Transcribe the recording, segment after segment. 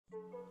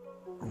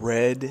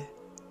RED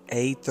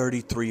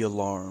A33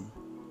 alarm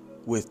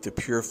with the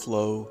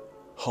PureFlow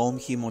home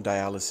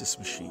hemodialysis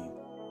machine.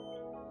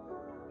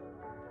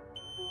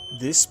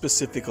 This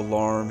specific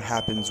alarm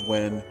happens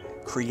when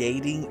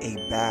creating a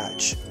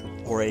batch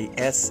or a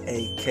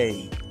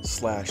SAK/SAC.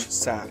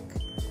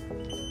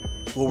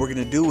 What we're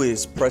going to do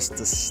is press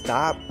the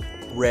stop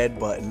red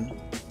button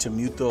to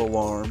mute the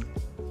alarm,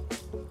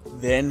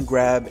 then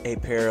grab a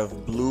pair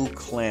of blue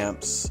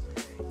clamps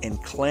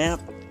and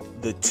clamp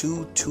the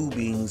two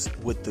tubings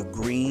with the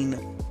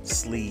green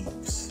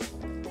sleeves.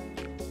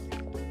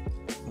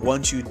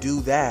 Once you do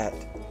that,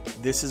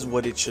 this is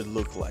what it should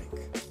look like.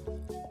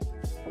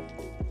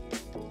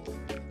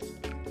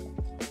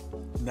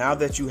 Now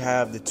that you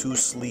have the two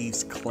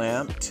sleeves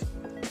clamped,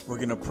 we're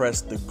going to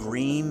press the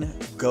green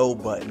go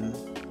button,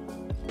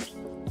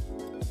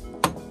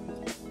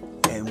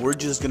 and we're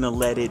just going to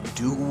let it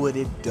do what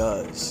it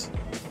does.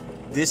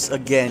 This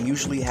again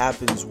usually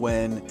happens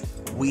when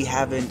we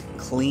haven't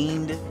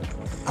cleaned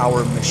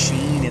our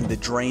machine and the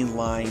drain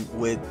line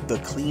with the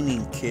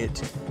cleaning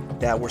kit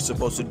that we're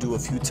supposed to do a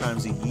few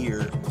times a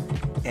year,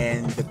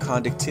 and the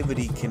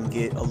conductivity can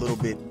get a little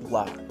bit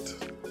blocked.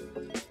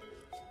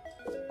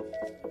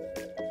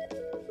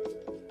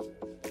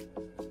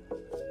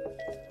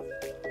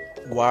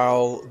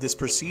 While this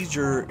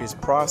procedure is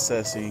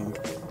processing,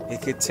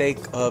 it could take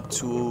up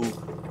to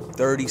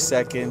 30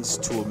 seconds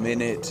to a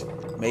minute,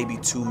 maybe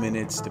 2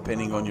 minutes,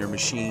 depending on your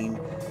machine.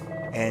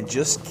 And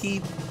just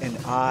keep an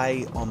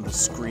eye on the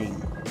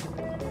screen.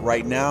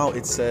 Right now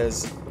it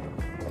says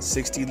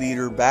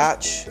 60-liter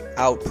batch,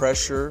 out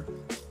pressure.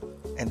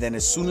 And then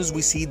as soon as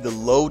we see the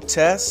load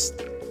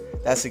test,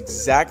 that's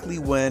exactly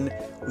when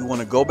we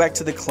want to go back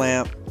to the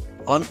clamp,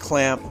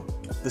 unclamp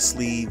the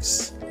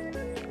sleeves,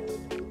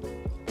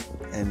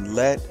 and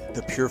let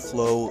the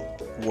PureFlow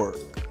work.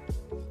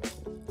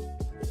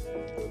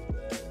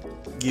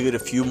 Give it a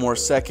few more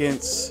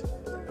seconds.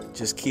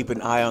 Just keep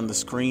an eye on the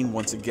screen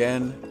once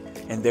again.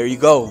 And there you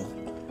go.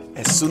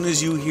 As soon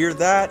as you hear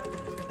that,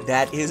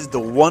 that is the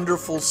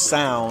wonderful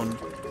sound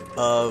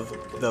of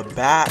the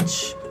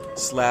batch/SAC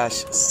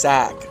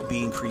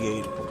being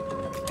created.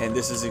 And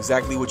this is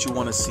exactly what you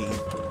want to see.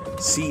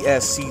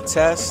 CSC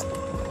test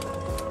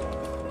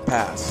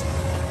passed.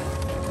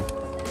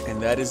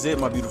 And that is it,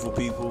 my beautiful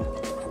people.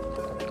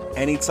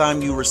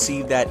 Anytime you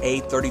receive that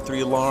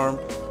A33 alarm,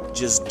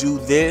 just do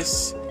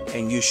this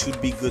and you should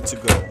be good to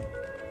go.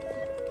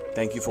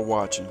 Thank you for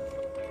watching.